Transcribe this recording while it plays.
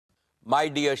My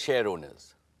dear share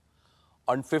owners,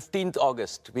 on 15th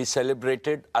August, we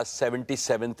celebrated our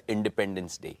 77th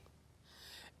Independence Day.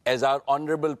 As our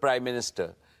Honorable Prime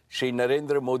Minister, Shri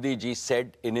Narendra Modi ji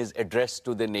said in his address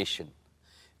to the nation,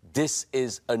 this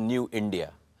is a new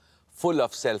India, full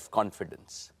of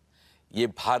self-confidence. ये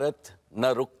भारत न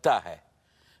रुकता है,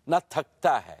 न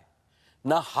थकता है,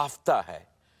 न हाफता है,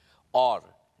 और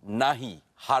न ही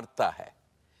हारता है.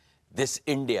 This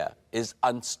India is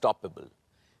unstoppable.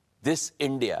 This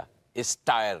India is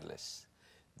tireless.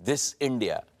 This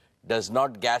India does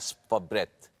not gasp for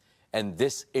breath, and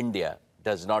this India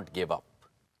does not give up.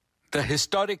 The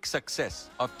historic success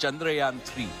of Chandrayaan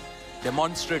 3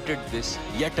 demonstrated this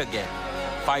yet again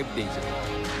 5 days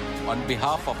ago. On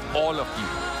behalf of all of you,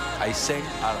 I send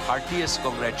our heartiest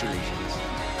congratulations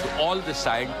to all the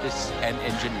scientists and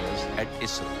engineers at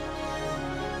ISRO.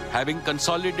 Having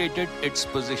consolidated its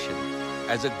position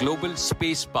as a global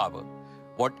space power,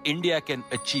 what India can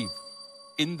achieve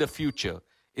in the future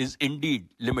is indeed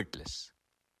limitless.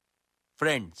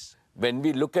 Friends, when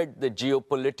we look at the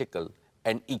geopolitical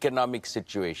and economic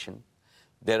situation,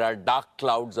 there are dark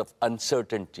clouds of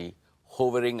uncertainty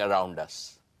hovering around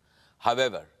us.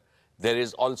 However, there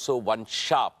is also one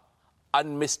sharp,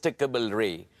 unmistakable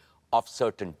ray of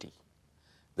certainty.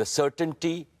 The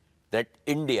certainty that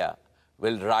India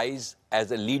will rise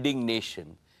as a leading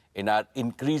nation in our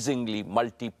increasingly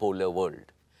multipolar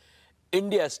world.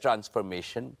 India's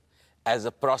transformation as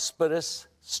a prosperous,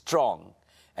 strong,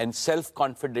 and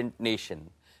self-confident nation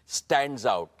stands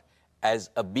out as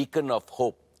a beacon of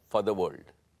hope for the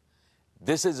world.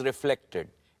 This is reflected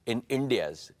in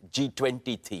India's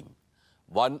G20 theme,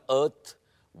 One Earth,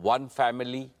 One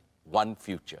Family, One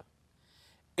Future.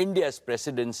 India's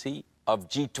presidency of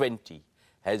G20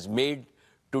 has made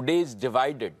today's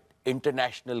divided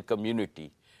international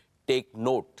community take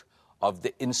note of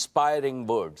the inspiring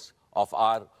words of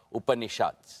our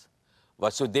Upanishads.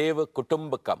 Vasudeva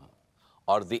Kutumbakam,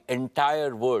 or the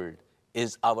entire world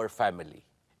is our family.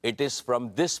 It is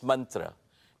from this mantra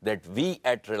that we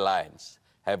at Reliance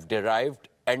have derived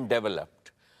and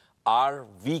developed our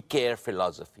We Care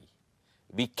philosophy.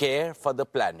 We care for the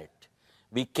planet.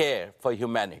 We care for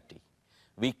humanity.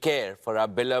 We care for our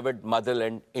beloved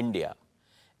motherland, India.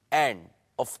 And,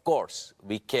 of course,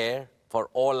 we care for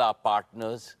all our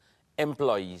partners,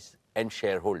 employees, and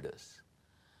shareholders.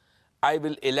 I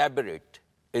will elaborate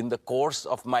in the course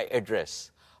of my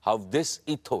address how this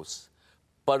ethos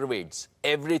pervades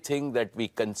everything that we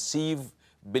conceive,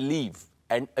 believe,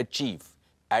 and achieve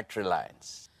at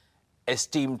Reliance.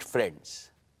 Esteemed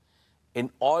friends,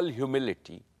 in all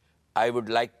humility, I would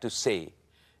like to say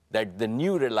that the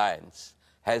new Reliance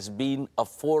has been a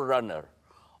forerunner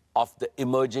of the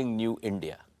emerging new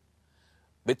India.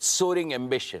 With soaring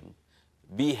ambition,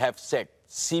 we have set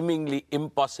seemingly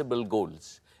impossible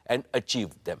goals and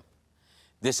achieved them.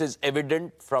 This is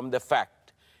evident from the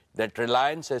fact that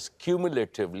Reliance has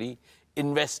cumulatively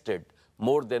invested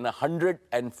more than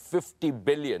 $150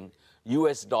 billion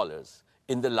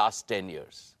in the last 10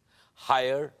 years,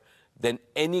 higher than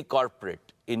any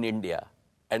corporate in India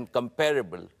and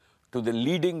comparable to the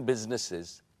leading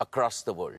businesses across the world.